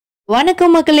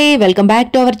வணக்கம் மக்களே, welcome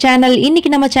back to our channel. இன்னைக்கு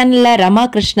நம்ம சேனல்ல Rama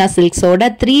Krishna சில்க்ஸோட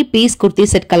 3 piece kurti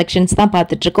set collections தான்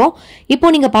பார்த்துட்டு இருக்கோம்.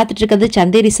 இப்போ நீங்க பார்த்துட்டு இருக்கிறது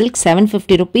சந்தேரி சில்க்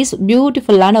 750 rupees.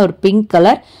 பியூட்டிஃபுல்லான ஒரு பிங்க்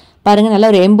கலர் பாருங்க. நல்ல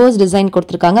ஒரு எம்போஸ் டிசைன்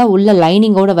கொடுத்துருக்காங்க. உள்ள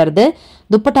லைனிங்கோட வருது.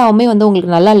 துப்பட்டாவுமே வந்து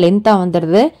உங்களுக்கு நல்லா லென்த்தா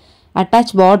வந்துடுது.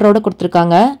 அட்டாச் பார்டரோட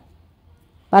கொடுத்துருக்காங்க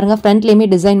பாருங்க. ஃப்ரண்ட்லேயுமே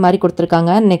டிசைன் மாதிரி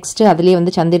கொடுத்துருக்காங்க. நெக்ஸ்ட் அதுலேயே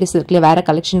வந்து சந்தேரி சில்க்லேயே வேற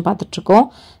கலெக்ஷன் பார்த்துட்ருக்கோம்.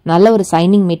 நல்ல ஒரு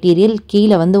சைனிங் மெட்டீரியல்.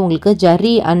 கீழே வந்து உங்களுக்கு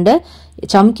ஜரி அண்டு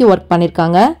சம்கி ஒர்க்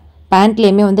பண்ணியிருக்காங்க.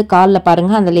 பேண்ட்லேயுமே வந்து காலில்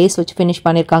பாருங்கள் அந்த லேஸ் வச்சு ஃபினிஷ்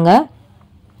பண்ணியிருக்காங்க.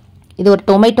 இது ஒரு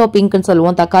டொமேட்டோ பிங்க்னு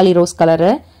சொல்லுவோம், தக்காளி ரோஸ்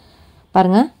கலரு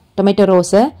பாருங்கள். டொமேட்டோ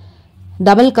ரோஸு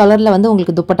டபுள் கலரில் வந்து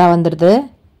உங்களுக்கு துப்பட்டா வந்துடுது.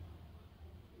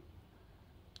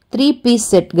 3 பீஸ்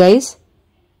செட் கைஸ்.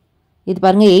 இது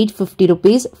பாருங்கள் 850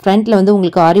 rupees. ஃப்ரண்ட்டில் வந்து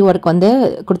உங்களுக்கு ஆரி ஒர்க் வந்து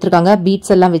கொடுத்துருக்காங்க,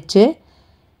 பீட்ஸ் எல்லாம் வச்சு.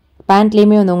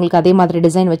 பேண்ட்லேயுமே வந்து உங்களுக்கு அதே மாதிரி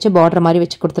டிசைன் வச்சு பார்டர் மாதிரி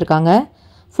வச்சு கொடுத்துருக்காங்க.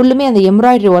 ஃபுல்லுமே அந்த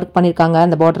எம்ப்ராய்டரி ஒர்க் பண்ணியிருக்காங்க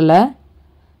அந்த பார்டரில்.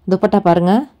 துப்பட்டா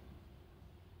பாருங்கள்.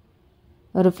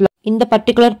 ஒரு இந்த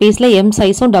பர்டிகுலர் பீஸில் எம்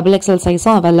சைஸும் XXL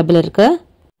சைஸும் அவைலபிள் இருக்குது.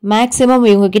 மேக்ஸிமம்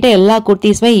இவங்ககிட்ட எல்லா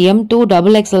குர்த்திஸுமே M2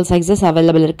 XXL சைஸஸ்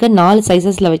அவைலபிள் இருக்குது. 4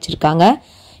 சைஸஸில் வச்சுருக்காங்க.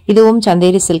 இதுவும்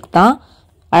சந்தேரி சில்க் தான்.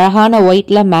 அழகான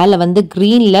ஒயிட்டில் மேலே வந்து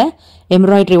க்ரீனில்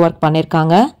எம்ப்ராய்டரி ஒர்க்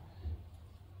பண்ணியிருக்காங்க.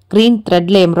 க்ரீன்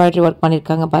த்ரெட்டில் எம்ப்ராய்டரி ஒர்க்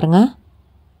பண்ணியிருக்காங்க பாருங்கள்.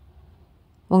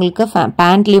 உங்களுக்கு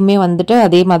பேண்ட்லேயுமே வந்துட்டு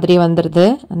அதே மாதிரி வந்துடுது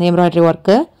அந்த எம்ப்ராய்டரி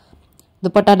ஒர்க்கு.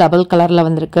 துப்பட்டா டபுள் கலரில்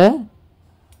வந்திருக்கு.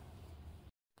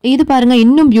 இது பாருங்கள்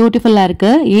இன்னும் பியூட்டிஃபுல்லாக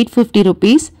இருக்குது. 850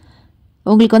 rupees.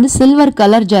 உங்களுக்கு வந்து சில்வர்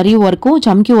கலர் ஜரி ஒர்க்கும்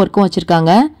சம்கி ஒர்க்கும்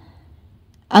வச்சுருக்காங்க.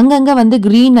 அங்கங்கே வந்து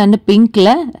க்ரீன் அண்ட்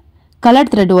பிங்க்கில்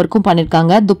கலர் த்ரெட் ஒர்க்கும்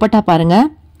பண்ணியிருக்காங்க. துப்பட்டா பாருங்கள்.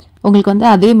 உங்களுக்கு வந்து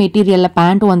அதே மெட்டீரியலில்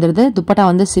பேண்ட்டும் வந்துடுது. துப்பட்டா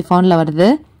வந்து சிஃபானில் வருது.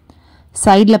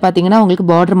 சைடில் பார்த்தீங்கன்னா உங்களுக்கு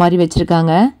பார்டர் மாதிரி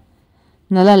வச்சுருக்காங்க.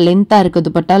 நல்லா லென்த்தாக இருக்குது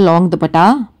துப்பட்டா, லாங் துப்பட்டா.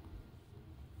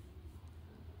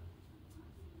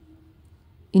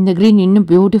 இந்த க்ரீன் இன்னும்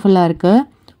பியூட்டிஃபுல்லாக இருக்குது.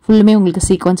 ஃபுல்லுமே உங்களுக்கு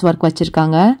சீக்வன்ஸ் ஒர்க்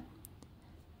வச்சுருக்காங்க.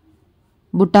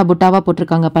 புட்டாவாக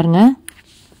போட்டிருக்காங்க பாருங்கள்.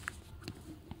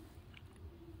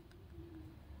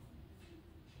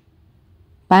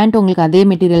 பேண்ட் உங்களுக்கு அதே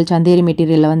மெட்டீரியல் சந்தேரி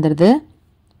மெட்டீரியலில் வந்துடுது.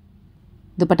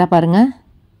 துப்பட்டா பாருங்கள்.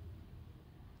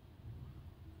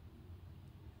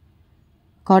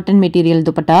 Cotton material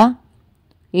dupatta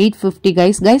 850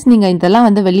 guys. நீங்கள் இதெல்லாம்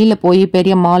வந்து வெளியில் போய்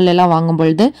பெரிய மால்லெல்லாம் வாங்கும்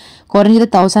பொழுது குறைஞ்சது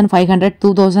 1500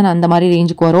 2000 அந்த மாதிரி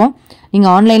ரேஞ்சுக்கு வரும்.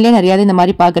 நீங்கள் ஆன்லைன்லேயே நிறையாவது இந்த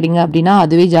மாதிரி பார்க்குறீங்க அப்படின்னா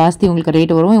அதுவே ஜாஸ்தி உங்களுக்கு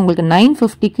ரேட் வரும். உங்களுக்கு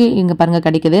 950க்கு இங்கே பாருங்கள்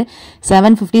கிடைக்குது.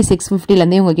 750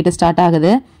 650லேருந்தே உங்ககிட்ட ஸ்டார்ட்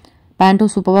ஆகுது.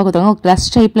 பேண்ட்டும் சூப்பராக கொடுத்தாங்க.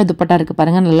 க்ரஷ் டைப்பில் துப்பட்டா இருக்குது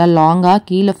பாருங்கள். நல்லா லாங்காக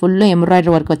கீழே ஃபுல்லும்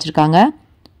எம்ப்ராய்டரி ஒர்க் வச்சுருக்காங்க.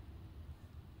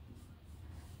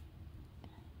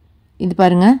 இது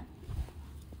பாருங்கள்.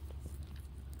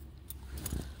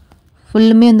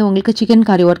 ஃபுல்லுமே வந்து உங்களுக்கு சிக்கன்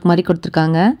காரி ஒர்க் மாதிரி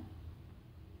கொடுத்துருக்காங்க.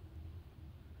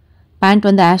 பேண்ட்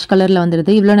வந்து ஆஷ் கலரில்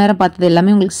வந்துடுது. இவ்வளோ நேரம் பார்த்தது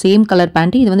எல்லாமே உங்களுக்கு சேம் கலர்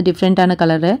பேண்ட்டு. இது வந்து டிஃப்ரெண்ட்டான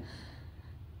கலரு.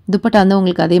 துப்பட்டா வந்து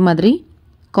உங்களுக்கு அதே மாதிரி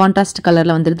கான்ட்ராஸ்ட்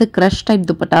கலரில் வந்துடுது. Crush type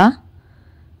dupatta.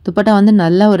 துப்பட்டா வந்து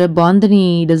நல்ல ஒரு பாந்தினி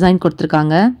டிசைன்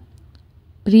கொடுத்துருக்காங்க.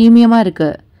 ப்ரீமியமாக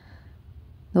இருக்குது.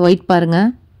 ஒயிட் பாருங்கள்.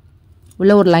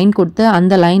 உள்ள ஒரு லைன் கொடுத்து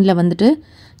அந்த லைனில் வந்துட்டு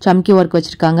சம்கி ஒர்க்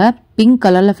வச்சுருக்காங்க. பிங்க்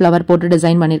கலரில் ஃப்ளவர் போட்டு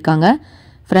டிசைன் பண்ணியிருக்காங்க.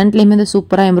 ஃப்ரண்ட்லேயுமே வந்து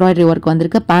சூப்பராக எம்ப்ராய்டரி ஒர்க்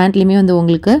வந்திருக்கு. பேண்ட்லேயுமே வந்து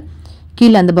உங்களுக்கு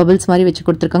கீழே அந்த பபிள்ஸ் மாதிரி வச்சு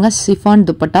கொடுத்துருக்காங்க. Chiffon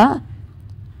dupatta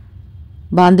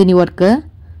bandhani work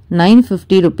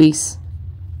 950 rupees.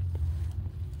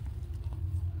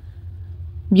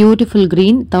 Beautiful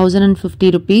green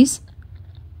 1050 rupees.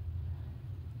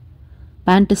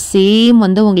 Pant same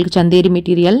வந்து உங்களுக்கு சந்தேரி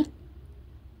மெட்டீரியல்.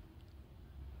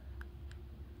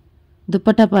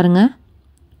 துப்பட்டா பாருங்கள்.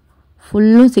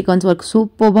 ஃபுல்லும் சீக்வன்ஸ் ஒர்க்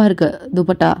சூப்பராக இருக்குது.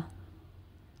 துப்பட்டா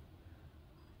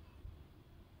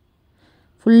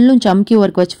ஃபுல்லும் சம்கி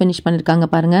ஒர்க் வச்சு ஃபினிஷ் பண்ணியிருக்காங்க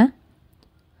பாருங்கள்.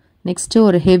 நெக்ஸ்ட்டு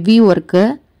ஒரு ஹெவி ஒர்க்கு.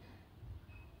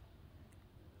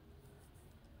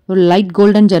 ஒரு லைட்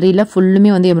கோல்டன் ஜரியில் ஃபுல்லுமே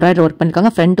வந்து எம்ப்ராய்டரி ஒர்க்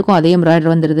பண்ணியிருக்காங்க. ஃப்ரண்ட்டுக்கும் அதே எம்ப்ராய்டரி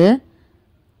வந்துடுது.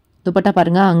 துப்பட்டா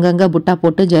பாருங்கள். அங்கங்கே புட்டா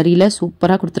போட்டு ஜரியில்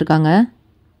சூப்பராக கொடுத்துருக்காங்க.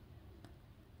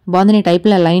 பாந்தினி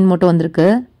டைப்பில் லைன் மட்டும் வந்திருக்கு.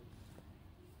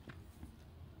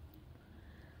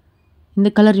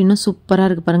 இந்த கலர் இன்னும் சூப்பராக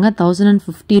இருக்குது பாருங்கள்.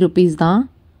 1050 rupees தான்.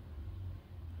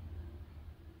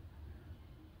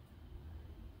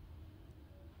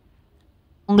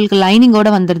 உங்களுக்கு லைனிங்கோட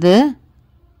வந்துடுது.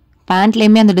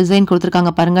 பேண்ட்லேயுமே அந்த டிசைன்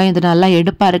கொடுத்துருக்காங்க பாருங்கள். இது நல்லா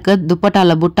எடுப்பாக இருக்குது.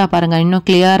 துப்பட்டாவில் புட்டா பாருங்கள் இன்னும்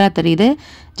கிளியராக தெரியுது.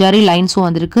 ஜரி லைன்ஸும்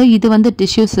வந்திருக்கு. இது வந்து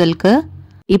டிஷ்யூ சில்க்கு.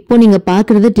 இப்போ நீங்கள்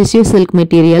பார்க்குறது tissue silk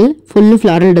material. Full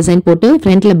floral design போட்டு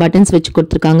ஃப்ரண்ட்டில் பட்டன்ஸ் வச்சு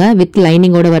கொடுத்துருக்காங்க. வித்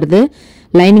லைனிங்கோட வருது.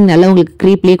 லைனிங் நல்லா உங்களுக்கு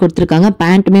க்ரீப்லேயே கொடுத்துருக்காங்க.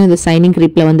 பேண்ட்டுமே வந்து சைனிங்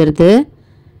க்ரீப்பில் வந்துடுது.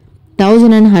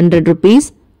 1100 rupees.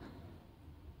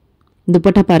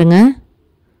 துப்பட்டா பாருங்கள்.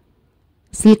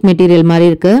 சில்க் மெட்டீரியல் மாதிரி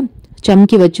இருக்குது.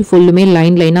 சம்கி வச்சு ஃபுல்லுமே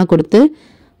லைனாக கொடுத்து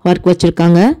ஒர்க்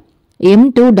வச்சுருக்காங்க.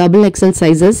 M2 XXL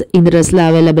சைஸஸ் இந்த ட்ரெஸ்ஸில்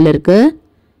அவைலபிள் இருக்குது.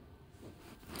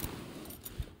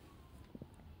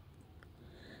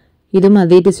 இதுவும்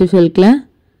அதே டிஷ்யூ சில்கில்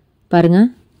பாருங்கள்.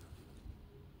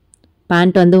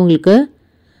 பேண்ட் வந்து உங்களுக்கு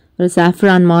ஒரு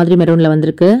சாஃப்ரான் மாதிரி மெரூனில்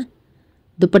வந்திருக்கு.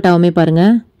 துப்பட்டாவுமே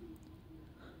பாருங்கள்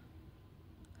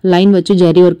லைன் வச்சு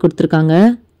ஜரி ஒர்க் கொடுத்துருக்காங்க.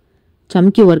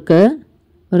 சம்கி ஒர்க்கு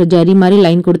ஒரு ஜரி மாதிரி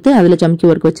லைன் கொடுத்து அதில் சம்கி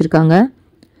ஒர்க் வச்சுருக்காங்க.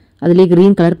 அதுலேயே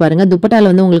க்ரீன் கலர் பாருங்கள். துப்பட்டாவில்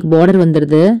வந்து உங்களுக்கு பார்டர்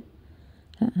வந்துடுது.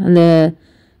 அந்த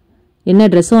என்ன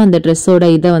ட்ரெஸ்ஸோ அந்த ட்ரெஸ்ஸோட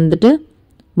இதை வந்துட்டு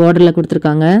பார்டரில்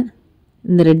கொடுத்துருக்காங்க.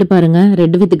 இந்த ரெட்டு பாருங்கள்,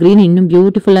 ரெட் வித் க்ரீன் இன்னும்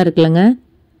பியூட்டிஃபுல்லாக இருக்குல்லங்க,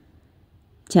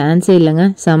 சான்ஸே இல்லைங்க,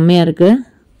 செம்மையாக இருக்குது.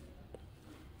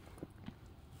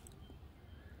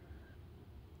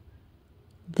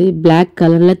 இது பிளாக்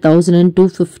கலரில்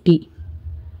 1250.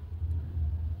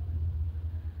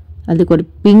 அதுக்கு ஒரு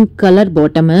பிங்க் கலர்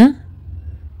பாட்டமு.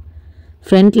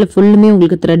 ஃப்ரண்ட்டில் ஃபுல்லுமே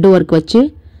உங்களுக்கு த்ரெட் ஒர்க் வச்சு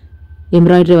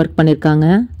எம்ப்ராய்டரி ஒர்க் பண்ணியிருக்காங்க.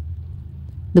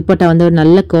 துப்பட்டா வந்து ஒரு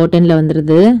நல்ல காட்டனில்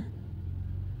வந்துடுது.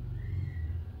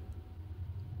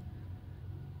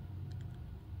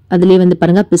 அதுலேயே வந்து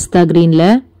பாருங்கள் பிஸ்தா க்ரீனில்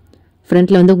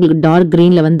ஃப்ரண்ட்டில் வந்து உங்களுக்கு டார்க்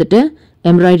க்ரீனில் வந்துட்டு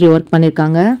எம்ப்ராய்டரி ஒர்க்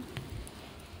பண்ணியிருக்காங்க.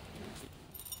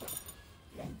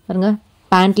 பாருங்கள்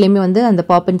பேண்ட்லேயுமே வந்து அந்த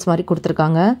பாப்பின்ஸ் மாதிரி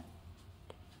கொடுத்துருக்காங்க.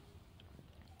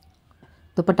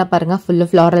 துப்பட்டா பாருங்கள் ஃபுல்லு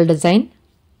ஃப்ளாரல் டிசைன்.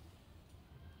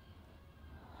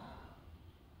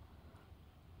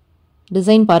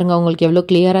 டிசைன் பாருங்கள் உங்களுக்கு எவ்வளோ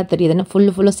கிளியராக தெரியுதுன்னு.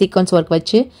 ஃபுல்லாக சீக்வன்ஸ் ஒர்க்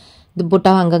வச்சு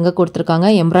துப்பட்டா அங்கங்கே கொடுத்துருக்காங்க.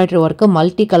 Embroidery work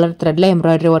multi colour த்ரெட்டில்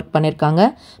embroidery work பண்ணியிருக்காங்க.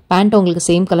 பேண்ட் உங்களுக்கு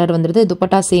சேம் கலர் வந்துடுது.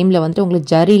 துப்பட்டா சேமில் வந்துட்டு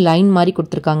உங்களுக்கு ஜரி லைன் மாதிரி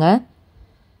கொடுத்துருக்காங்க.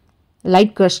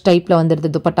 லைட் க்ரஷ் டைப்பில்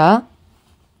வந்துடுது துப்பட்டா.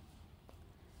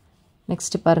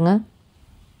 நெக்ஸ்ட் பாருங்கள்,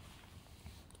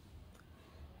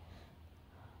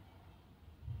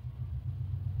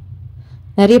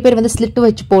 நிறைய பேர் வந்து ஸ்லிட்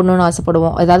வச்சு போடணும்னு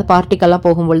ஆசைப்படுவோம். ஏதாவது பார்ட்டிக்கெல்லாம்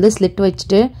போகும்பொழுது ஸ்லிட்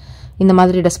வச்சுட்டு இந்த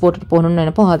மாதிரி ட்ரெஸ் போட்டுட்டு போகணும்னு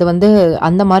நினைப்போம். அது வந்து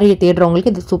அந்த மாதிரி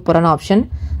தேடுறவங்களுக்கு இது சூப்பரான ஆப்ஷன்.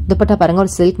 துப்பட்டா பாருங்கள்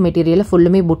ஒரு சில்க் மெட்டீரியலில்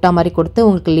ஃபுல்லுமே புட்டா மாதிரி கொடுத்து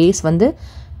உங்களுக்கு லேஸ் வந்து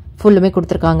ஃபுல்லுமே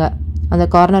கொடுத்துருக்காங்க. அந்த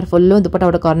கார்னர் ஃபுல்லும்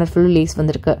துப்பட்டாவோட கார்னர் ஃபுல்லும் லேஸ்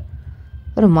வந்திருக்கு.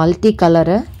 ஒரு மல்டி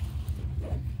கலரு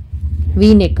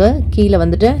வீ நெக்கு, கீழே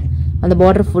வந்துட்டு அந்த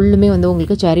பார்டர் ஃபுல்லுமே வந்து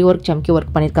உங்களுக்கு செரி ஒர்க் சம்கி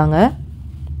ஒர்க் பண்ணியிருக்காங்க.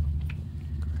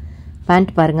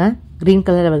 பேண்ட் பாருங்கள் க்ரீன்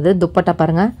கலரில் வருது. துப்பட்டா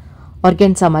பாருங்கள்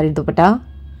ஆர்கன்சா மாதிரி துப்பட்டா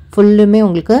ஃபுல்லுமே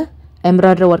உங்களுக்கு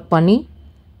எம்ப்ராய்டரி ஒர்க் பண்ணி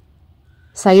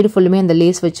சைடு ஃபுல்லுமே அந்த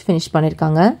லேஸ் வச்சு ஃபினிஷ்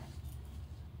பண்ணியிருக்காங்க.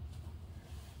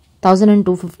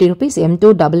 1250 rupees.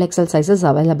 M2 XXL sizes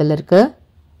available இருக்குது.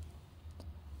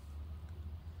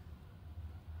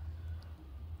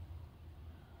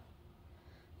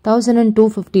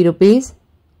 ₹1250.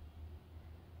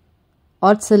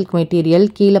 Art silk material.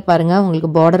 கீழே பாருங்கள் உங்களுக்கு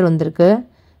பார்டர் வந்திருக்கு.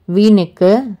 We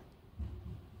neck.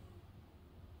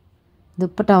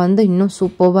 துப்பட்டா வந்து இன்னும்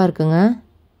சூப்பராக இருக்குங்க.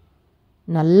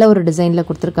 நல்ல ஒரு டிசைனில்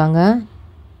கொடுத்துருக்காங்க.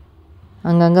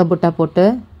 அங்கங்கே புட்டா போட்டு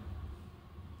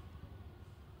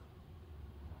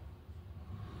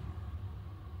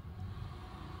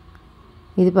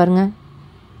இது பாருங்கள்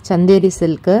சந்தேரி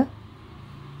சில்க்கு.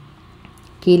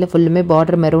 கீழே ஃபுல்லுமே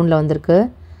பார்டர் மெரூனில் வந்திருக்கு.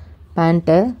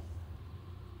 பேண்ட்டு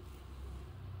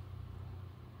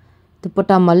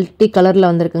துப்பட்டா மல்டி கலரில்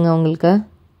வந்திருக்குங்க உங்களுக்கு.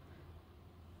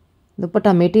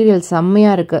 துப்பட்டா மெட்டீரியல்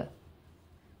செம்மையாக இருக்குது.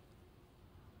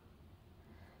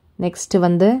 நெக்ஸ்ட்டு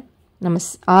வந்து நம்ம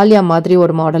ஆலியா மாதிரி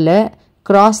ஒரு மாடலு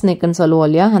கிராஸ் நெக்குன்னு சொல்லுவோம்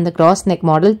இல்லையா, அந்த cross neck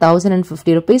model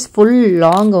 ₹1050. Full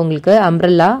long உங்களுக்கு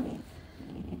அம்ப்ரெல்லா.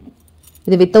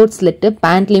 இது வித்தவுட் ஸ்லிட்டு.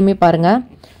 பேண்ட்லேயுமே பாருங்கள்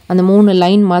அந்த 3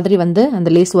 லைன் மாதிரி வந்து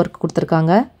அந்த லேஸ் ஒர்க்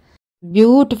கொடுத்துருக்காங்க.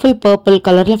 பியூட்டிஃபுல் பர்பிள்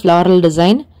கலரில் ஃப்ளாரல்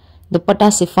டிசைன். துப்பட்டா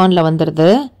சிஃபானில் வந்துடுது.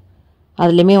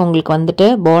 அதுலேயுமே உங்களுக்கு வந்துட்டு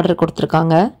பார்டர்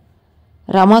கொடுத்துருக்காங்க.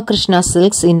 ரமா கிருஷ்ணா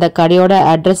சில்க்ஸ். இந்த கடையோட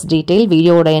அட்ரஸ் டீட்டெயில்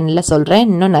வீடியோட எண்ணில் சொல்கிறேன்.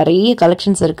 இன்னும் நிறைய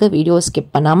கலெக்ஷன்ஸ் இருக்குது. வீடியோ ஸ்கிப்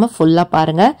பண்ணாமல் ஃபுல்லாக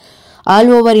பாருங்கள். All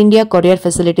over India courier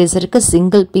facilities இருக்குது.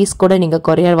 சிங்கிள் பீஸ் கூட நீங்கள்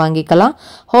கொரியர் வாங்கிக்கலாம்.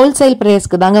 ஹோல்சேல்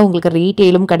ப்ரைஸ்க்கு தாங்க உங்களுக்கு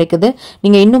ரீட்டெயிலும் கிடைக்குது.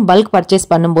 நீங்கள் இன்னும் பல்க் பர்ச்சேஸ்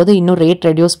பண்ணும்போது இன்னும் ரேட்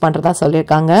ரெடியூஸ் பண்ணுறதா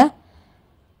சொல்லியிருக்காங்க.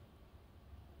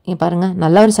 இங்கே பாருங்கள்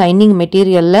நல்ல ஒரு சைனிங்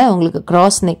மெட்டீரியலில் உங்களுக்கு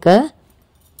கிராஸ் நெக்கு.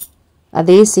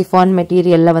 அதே சிஃபான்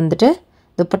மெட்டீரியலில் வந்துட்டு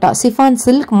துப்பட்டா சிஃபான்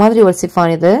சில்க் மாதிரி ஒரு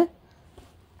சிஃபான். இது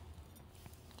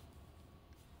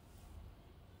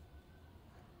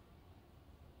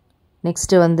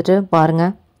நெக்ஸ்ட்டு வந்துட்டு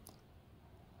பாருங்கள்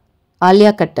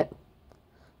ஆலியா கட்டு.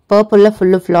 பர்பிளில்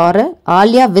full flare.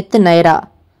 Alia with Naira.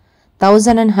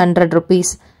 1100 rupees.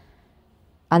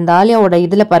 அந்த ஆலியாவோட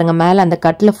இதில் பாருங்கள் மேலே அந்த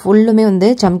கட்டில் ஃபுல்லுமே வந்து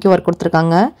சம்கி ஒர்க்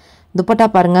கொடுத்துருக்காங்க. துப்பட்டா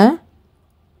பாருங்கள்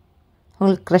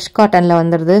உங்களுக்கு க்ரஷ் காட்டனில்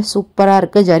வந்துடுது. சூப்பராக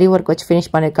இருக்குது. ஜரி ஒர்க் வச்சு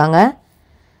ஃபினிஷ் பண்ணியிருக்காங்க.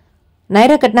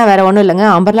 நைரா கட்னா வேறு ஒன்றும் இல்லைங்க,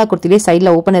 அம்பர்லா குர்த்திலே சைடில்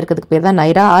ஓப்பன் இருக்கிறதுக்கு பேர் தான்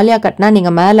நைரா. ஆலியா கட்னா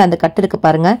நீங்கள் மேலே அந்த கட்டு இருக்குது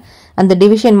பாருங்கள், அந்த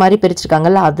டிவிஷன் மாதிரி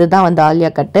பிரிச்சிருக்காங்கல்ல, அதுதான் வந்து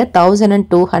ஆலியா கட்டு.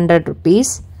 1200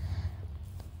 rupees.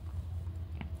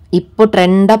 இப்போ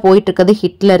ட்ரெண்டாக போயிட்டுருக்குது,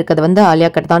 ஹிட்டில் இருக்கிறது வந்து ஆலியா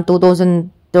கட் தான்.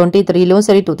 2023லையும்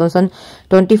சரி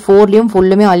 2024லையும்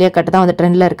ஃபுல்லுமே ஆலியா கட்டு தான் வந்து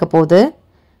ட்ரெண்டில் இருக்க போகுது.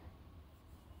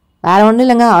 வேறு ஒன்றும்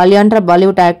இல்லைங்க, ஆலியான்ற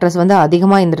பாலிவுட் ஆக்ட்ரஸ் வந்து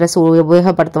அதிகமாக இந்த ட்ரெஸ்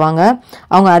உபயோகப்படுத்துவாங்க.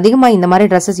 அவங்க அதிகமாக இந்த மாதிரி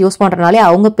ட்ரெஸ்ஸஸ் யூஸ் பண்ணுறனாலே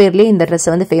அவங்க பேர்லேயே இந்த ட்ரெஸ்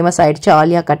வந்து ஃபேமஸ் ஆகிடுச்சு,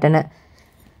 ஆலியா கட்டுன்னு.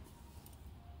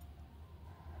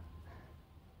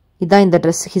 இதுதான் இந்த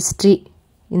ட்ரெஸ் ஹிஸ்ட்ரி,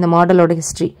 இந்த மாடலோட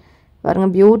ஹிஸ்ட்ரி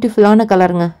பாருங்கள். பியூட்டிஃபுல்லான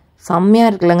கலருங்க,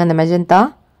 செம்மையாக இருக்குல்லங்க. அந்த மெஜந்தா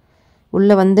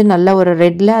உள்ளே வந்து நல்ல ஒரு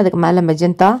ரெட்டில், அதுக்கு மேலே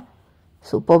மெஜந்தா,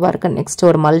 சூப்பராக இருக்குது. நெக்ஸ்ட்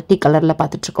ஒரு மல்டி கலரில்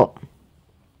பார்த்துட்ருக்கோம்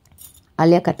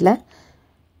ஆலியா கட்டில்.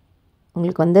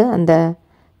 உங்களுக்கு வந்து அந்த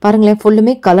பாருங்களேன்,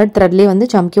 ஃபுல்லுமே கலர் த்ரெட்லேயே வந்து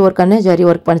சம்கி ஒர்க்கான ஜரி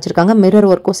ஒர்க் பண்ணிச்சிருக்காங்க, மிரர்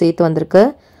ஒர்க்கும் சேர்த்து வந்திருக்கு.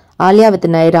 ஆலியா வித்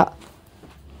நைரா,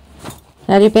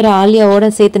 நிறைய பேர் ஆலியாவோட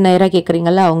சேர்த்து நைரா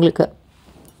கேட்குறீங்களா, அவங்களுக்கு.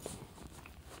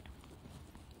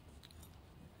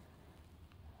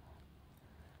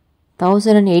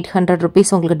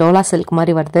 ₹1800 உங்களுக்கு டோலா சில்க்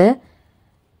மாதிரி வருது.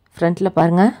 ஃப்ரண்ட்டில்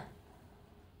பாருங்கள்,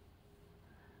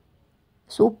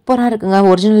 சூப்பராக இருக்குங்க.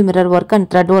 Original mirror work and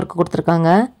thread work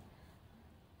கொடுத்துருக்காங்க,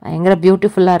 பயங்கர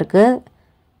பியூட்டிஃபுல்லாக இருக்குது.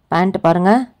 பேண்ட்டு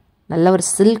பாருங்கள், நல்ல ஒரு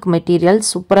சில்க் மெட்டீரியல்,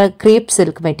 சூப்பராக க்ரேப்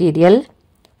சில்க் மெட்டீரியல்,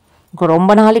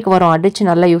 ரொம்ப நாளைக்கு வரும், அடித்து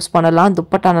நல்லா யூஸ் பண்ணலாம்.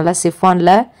 துப்பட்டா நல்லா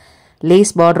சிஃபானில்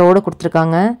லேஸ் பார்டரோடு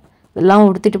கொடுத்துருக்காங்க. இதெல்லாம்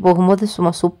உடுத்திட்டு போகும்போது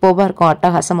சும்மா சூப்பராக இருக்கும்,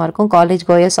 அட்டகாசமாக இருக்கும். காலேஜ்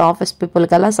கோயர்ஸ், ஆஃபீஸ்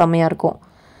பீப்புளுக்கெல்லாம் செம்மையாக இருக்கும்.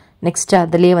 நெக்ஸ்ட்டு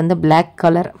அதுலேயே வந்து பிளாக்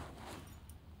கலர்,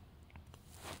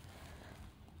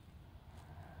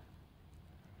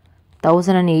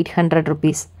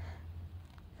 ₹1800.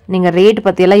 நீங்கள் ரேட்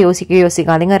பற்றியெல்லாம்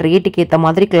யோசிக்காதீங்க, ரேட்டுக்கு ஏற்ற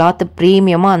மாதிரி கிளாத்து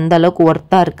ப்ரீமியமாக அந்த அளவுக்கு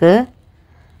ஒர்த்தாக இருக்குது.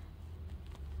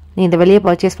 நீ இந்த வெளியே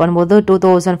பர்ச்சேஸ் பண்ணும்போது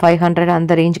 2500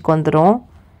 அந்த ரேஞ்சுக்கு வந்துடும்.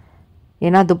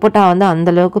 ஏன்னா துப்பட்டா வந்து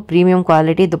அந்தளவுக்கு ப்ரீமியம்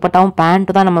குவாலிட்டி. துப்பட்டாவும்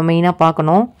பேண்ட்டு தான் நம்ம மெயினாக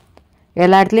பார்க்கணும்.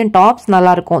 எல்லா இடத்துலையும் டாப்ஸ்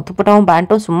நல்லாயிருக்கும், துப்பட்டாவும்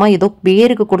பேண்ட்டும் சும்மா ஏதோ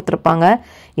பேருக்கு கொடுத்துருப்பாங்க.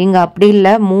 இங்கே அப்படி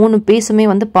இல்லை, 3 பீஸுமே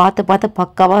வந்து பார்த்து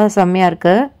பக்காவாக செம்மையாக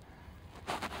இருக்குது.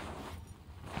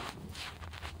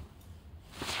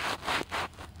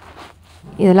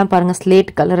 இதெல்லாம் பாருங்கள், ஸ்லேட்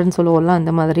கலர்னு சொல்லுவோம்ல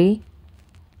அந்த மாதிரி.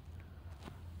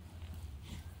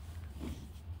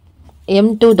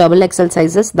 M2 XXL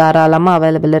சைஸஸ் தாராளமாக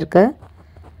அவைலபிள் இருக்குது.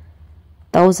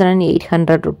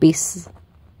 ₹1800.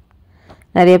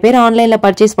 நிறைய பேர் ஆன்லைனில்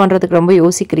பர்ச்சேஸ் பண்ணுறதுக்கு ரொம்ப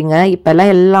யோசிக்கிறீங்க.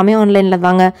 இப்போல்லாம் எல்லாமே ஆன்லைனில்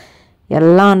தாங்க,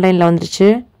 எல்லாம் ஆன்லைனில் வந்துருச்சு.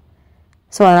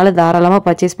 ஸோ அதனால் தாராளமாக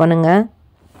பர்ச்சேஸ் பண்ணுங்கள்.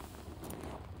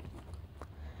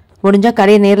 முடிஞ்சால்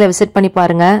கடையை நேரில் விசிட் பண்ணி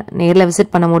பாருங்கள். நேரில்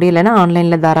விசிட் பண்ண முடியலைன்னா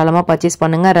ஆன்லைனில் தாராளமாக பர்ச்சேஸ்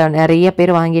பண்ணுங்கள். நிறைய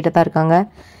பேர் வாங்கிட்டு தான் இருக்காங்க,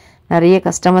 நிறைய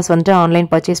கஸ்டமர்ஸ் வந்துட்டு ஆன்லைன்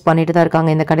பர்ச்சேஸ் பண்ணிட்டு தான்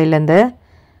இருக்காங்க இந்த கடையிலேருந்து.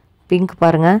 பிங்க்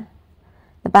பாருங்கள்,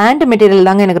 இந்த பேண்ட் மெட்டீரியல்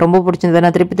தாங்க எனக்கு ரொம்ப பிடிச்சிருந்தது.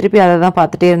 நான் திருப்பி அதை தான்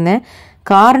பார்த்துட்டே இருந்தேன்.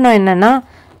 காரணம் என்னென்னா,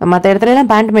 மற்ற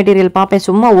இடத்துலலாம் பேண்ட் மெட்டீரியல் பார்ப்பேன்,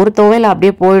 சும்மா ஒரு துவையில்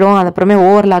அப்படியே போயிடும், அதுக்கப்புறமே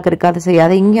ஓவர்லாக் இருக்காது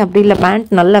செய்யாது. இங்கே அப்படி இல்லை,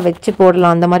 பேண்ட் நல்லா வச்சு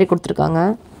போடலாம், அந்த மாதிரி கொடுத்துருக்காங்க.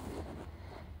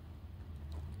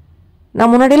 நான்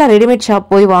முன்னாடியெல்லாம் ரெடிமேட் ஷாப்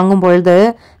போய் வாங்கும் பொழுது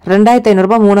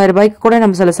 ₹2500 ₹3000 கூட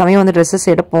நம்ம சில சமயம் வந்து ட்ரெஸ்ஸஸ்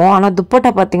எடுப்போம். ஆனால் துப்பட்டா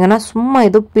பார்த்தீங்கன்னா சும்மா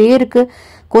ஏதோ பேருக்கு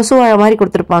கொசுவாழ மாதிரி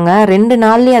கொடுத்துருப்பாங்க. 2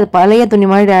 நாள்லேயே அது பழைய துணி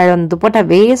மாதிரி அந்த துப்பட்டா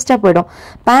வேஸ்ட்டாக போயிடும்.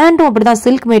 பேண்ட்டும் அப்படி தான்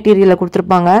சில்க் மெட்டீரியலில்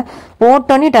கொடுத்துருப்பாங்க,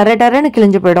 போட்டோன்னே டரன்னு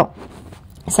கிழிஞ்சு போயிடும்.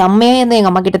 செம்மையாக இருந்து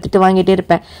எங்கள் அம்மா கிட்ட திட்டு வாங்கிட்டே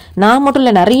இருப்பேன். நான் மட்டும்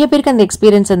இல்லை, நிறைய பேருக்கு அந்த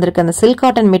எக்ஸ்பீரியன்ஸ் இருந்திருக்கு. அந்த சில்க்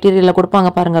காட்டன் மெட்டீரியலில்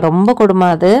கொடுப்பாங்க பாருங்கள், ரொம்ப கொடுமை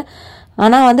அது.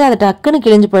 ஆனால் வந்து அது டக்குன்னு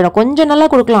கிழிஞ்சு போயிடும். கொஞ்சம் நல்லா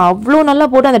கொடுக்கலாம், அவ்வளோ நல்லா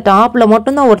போட்டு அந்த டாப்பில்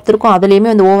மட்டும்தான் ஒருத்தருக்கும், அதுலேயுமே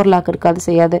வந்து ஓவர்லாக் இருக்காது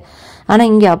செய்யாது. ஆனால்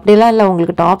இங்கே அப்படிலாம் இல்லை,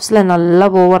 உங்களுக்கு டாப்ஸில் நல்லா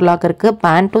ஓவர்லாக் இருக்குது.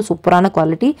 பேண்ட்டும் சூப்பரான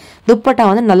குவாலிட்டி, துப்பட்டா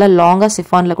வந்து நல்லா லாங்காக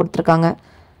சிஃபானில் கொடுத்துருக்காங்க.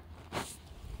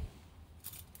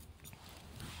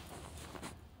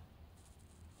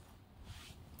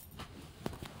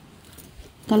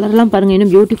 கலர்லாம் பாருங்கள்,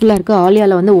 இன்னும் பியூட்டிஃபுல்லாக இருக்குது.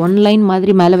 ஆலியாவில் வந்து 1 லைன்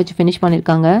மாதிரி மேலே வச்சு ஃபினிஷ்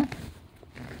பண்ணியிருக்காங்க.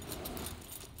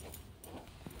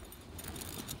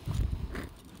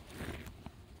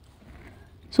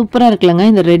 சூப்பராக இருக்குல்லங்க.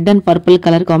 இந்த red and purple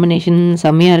colour combination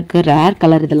செம்மையாக இருக்குது. ரேர்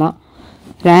கலர், இதெல்லாம்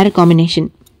ரேர் காம்பினேஷன்.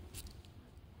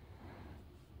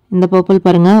 இந்த பர்பிள்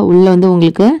பாருங்கள், உள்ளே வந்து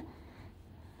உங்களுக்கு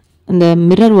அந்த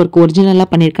மிரர் ஒர்க்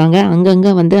ஒரிஜினலாக பண்ணியிருக்காங்க.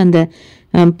 அங்கங்கே வந்து அந்த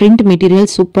பிரிண்ட்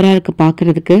மெட்டீரியல் சூப்பராக இருக்குது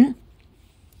பார்க்குறதுக்கு.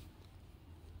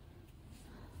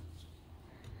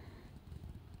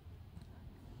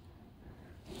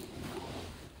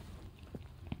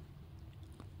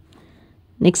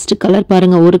 நெக்ஸ்ட் கலர்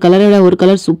பாருங்கள், ஒரு கலரோட ஒரு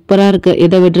கலர் சூப்பராக இருக்குது.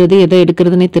 எதை விடுறது எதை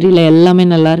எடுக்கிறதுனே தெரியல, எல்லாமே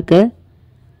நல்லா இருக்கு.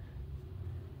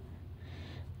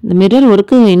 இந்த மிரர்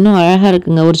ஒர்க்கு இன்னும் அழகாக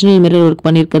இருக்குங்க. ஒரிஜினல் மிரர் ஒர்க்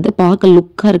பண்ணியிருக்கிறது பார்க்க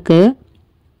லுக்காக இருக்குது.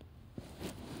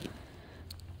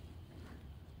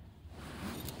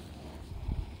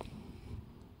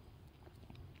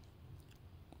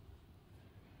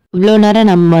 இவ்வளோ நேரம்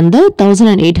நம்ம வந்து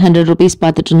 1800 rupees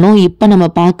பார்த்துட்டு இருந்தோம். இப்போ நம்ம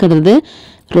பார்க்கறது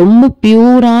ரொம்ப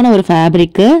பியூரான ஒரு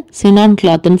ஃபேப்ரிக்கு, சினான்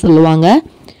கிளாத்னு சொல்லுவாங்க.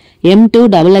 M2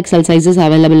 XXL சைஸஸ்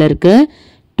அவைலபிள் இருக்கு.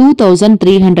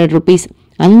 2300 rupees.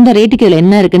 அந்த ரேட்டுக்கு இதில்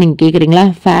என்ன இருக்குன்னு நீங்கள் கேட்குறீங்களா?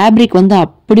 ஃபேப்ரிக் வந்து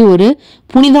அப்படி ஒரு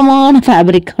புனிதமான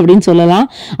ஃபேப்ரிக் அப்படின்னு சொல்லலாம்.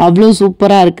 அவ்வளோ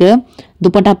சூப்பராக இருக்குது.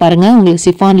 துப்பட்டா பாருங்கள், உங்களுக்கு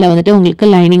சிஃபானில் வந்துட்டு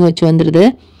உங்களுக்கு லைனிங் வச்சு வந்துடுது.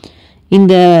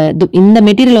 இந்த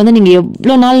மெட்டீரியல் வந்து நீங்கள்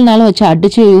எவ்வளோ நாள்னாலும் வச்சு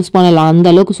அடிச்சு யூஸ் பண்ணலாம். அந்த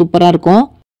அளவுக்கு சூப்பராக இருக்கும்.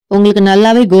 உங்களுக்கு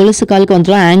நல்லாவே கொலுசு காலுக்கு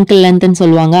வந்துடும். ஆங்கிள் லென்த்னு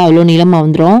சொல்லுவாங்க, அவ்வளோ நீளமாக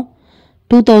வந்துடும்.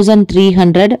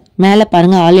 2300. மேலே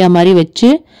பாருங்கள், ஆலியா மாதிரி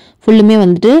வச்சு ஃபுல்லுமே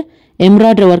வந்துட்டு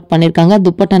எம்ப்ராய்டரி ஒர்க் பண்ணியிருக்காங்க.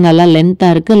 துப்பட்டா நல்லா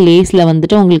லென்த்தாக இருக்குது. லேஸில்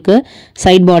வந்துட்டு உங்களுக்கு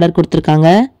சைட் பார்டர் கொடுத்துருக்காங்க.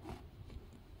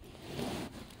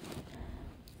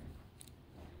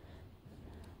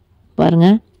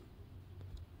 பாருங்கள்,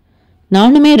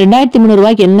 நானுமே 2300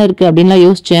 ரூபாய்க்கு என்ன இருக்குது அப்படின்லாம்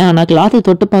யோசித்தேன். ஆனால் கிளாத்தை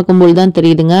தொட்டு பார்க்கும்போது தான்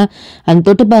தெரியுதுங்க. அந்த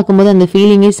தொட்டு பார்க்கும்போது அந்த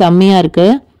ஃபீலிங்கே செம்மையாக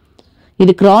இருக்குது.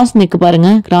 இது கிராஸ் நெக்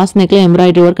பாருங்கள். கிராஸ் நெக்கில்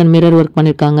embroidery work and mirror work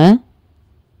பண்ணியிருக்காங்க.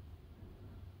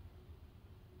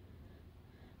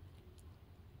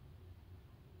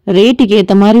 ரேட்டுக்கு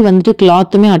ஏற்ற மாதிரி வந்துட்டு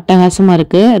கிளாத்துமே அட்டகாசமாக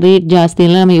இருக்குது. ரேட்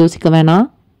ஜாஸ்தியெல்லாம் நம்ம யோசிக்க வேணாம்.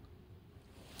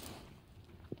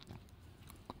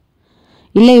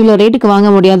 இல்லை இவ்வளோ ரேட்டுக்கு வாங்க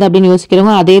முடியாது அப்படின்னு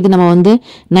யோசிக்கிறவங்க அதே இது நம்ம வந்து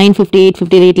 950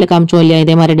 850 ரேட்டில் காமிச்சோம் இல்லையா,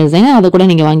 இதே மாதிரி டிசைன், அதை கூட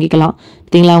நீங்கள் வாங்கிக்கலாம்.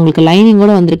 பார்த்தீங்களா, உங்களுக்கு லைனிங்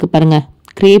கூட வந்திருக்கு பாருங்கள்.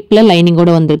 கிரேப்பில் லைனிங்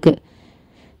கூட வந்திருக்கு,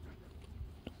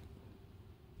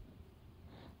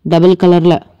 டபுள்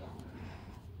கலரில்.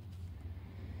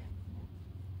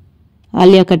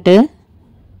 ஆலியா கட்டு.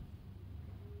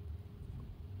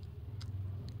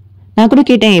 நான் கூட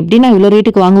கேட்டேன் எப்படின்னா இவ்வளோ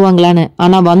ரேட்டுக்கு வாங்குவாங்களான்னு.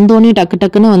 ஆனால் வந்தோடனே டக்கு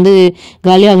டக்குன்னு வந்து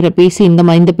காலியாகிற பீஸ்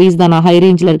இந்த பீஸ் தானா, ஹை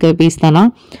ரேஞ்சில் இருக்கிற பீஸ் தானா.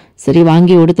 சரி,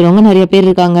 வாங்கி உடுத்துறவங்க நிறைய பேர்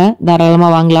இருக்காங்க,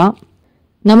 தாராளமாக வாங்கலாம்.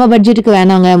 நம்ம பட்ஜெட்டுக்கு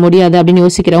வேணாங்க முடியாது அப்படின்னு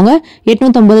யோசிக்கிறவங்க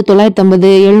 850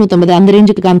 950 750 அந்த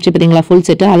ரேஞ்சுக்கு காமிச்சு பார்த்தீங்களா ஃபுல்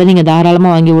செட்டு, அதை நீங்கள்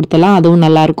தாராளமாக வாங்கி உடுத்தலாம். அதுவும்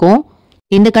நல்லாயிருக்கும்.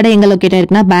 இந்த கடை எங்கே லொக்கேட்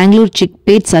ஆயிருக்குன்னா பெங்களூர்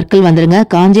சிக்பேட் சர்க்கிள் வந்துருங்க.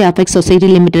 காஞ்சி அஃபெக்ட் சொசைட்டி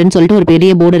லிமிடெட்னு சொல்லிட்டு ஒரு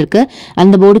பெரிய போர்டு இருக்குது.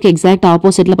 அந்த போர்டுக்கு எக்ஸாக்ட்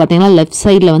ஆப்போசிட்டில் பார்த்தீங்கன்னா லெஃப்ட்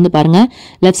சைடில் வந்து பாருங்கள்,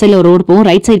 லெஃப்ட் சைடில் ஒரு ரோடு போகும்.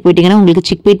 ரைட் சைடு போயிட்டீங்கன்னா உங்களுக்கு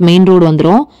சிக்பேட் மெயின் ரோடு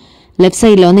வந்துடும். லெஃப்ட்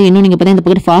சைடில் வந்து இன்னும் நீங்கள் பார்த்தீங்கன்னா இந்த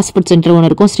பக்கத்து ஃபாஸ்ட் ஃபுட் சென்டர் ஒன்று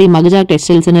இருக்கும். ஸ்ரீ மகஜா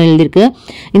டெக்ஸ்டைல்ஸ்னு எழுதிருக்கு.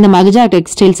 இந்த மகஜா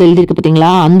டெக்ஸ்டைல்ஸ் எழுதிருக்கு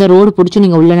பார்த்தீங்களா, அந்த ரோடு பிடிச்சி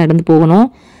நீங்கள் உள்ளே நடந்து போகணும்.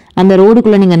 அந்த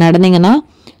ரோடுக்குள்ளே நீங்கள் நடந்தீங்கன்னா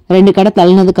 2 கடை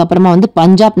தள்ளினதுக்கு அப்புறமா வந்து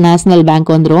பஞ்சாப் நேஷனல்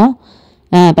பேங்க் வந்துடும்.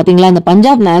 பார்த்தீங்களா, இந்த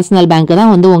பஞ்சாப் நேஷனல் பேங்க் தான்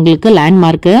வந்து உங்களுக்கு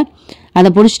லேண்ட்மார்க்கு. அதை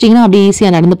பிடிச்சிட்டிங்கன்னா அப்படியே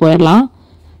ஈஸியாக நடந்து போயிடலாம்.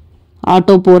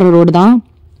 ஆட்டோ போகிற ரோடு தான்.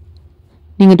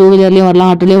 நீங்கள் 2 வீலர்லேயும் வரலாம்,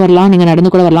 ஆட்டோலேயும் வரலாம், நீங்கள்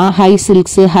நடந்து கூட வரலாம். ஹை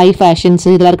சில்க்ஸு, ஹை ஃபேஷன்ஸு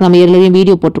இதெல்லாம் இருக்குது. நம்ம ஏற்கனவே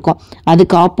வீடியோ போட்டிருக்கோம்.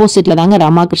 அதுக்கு ஆப்போசிட்டில் தாங்க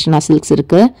ரமா கிருஷ்ணா சில்க்ஸ்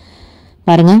இருக்குது.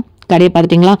 பாருங்கள், கடையை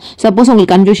பார்த்துட்டிங்களா. சப்போஸ்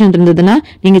உங்களுக்கு கன்ஃபியூஷன் இருந்ததுன்னா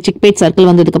நீங்கள் சிக்பேட்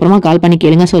சர்க்கிள் வந்ததுக்கப்புறமா கால் பண்ணி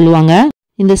கேளுங்க, சொல்லுவாங்க.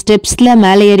 இந்த ஸ்டெப்ஸில்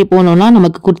மேலே ஏறி போனோம்னா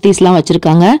நமக்கு குர்த்திஸ்லாம்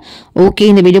வச்சுருக்காங்க. ஓகே,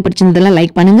 இந்த வீடியோ பிடிச்சிருந்ததெல்லாம்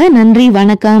லைக் பண்ணுங்கள். நன்றி,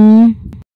 வணக்கம்.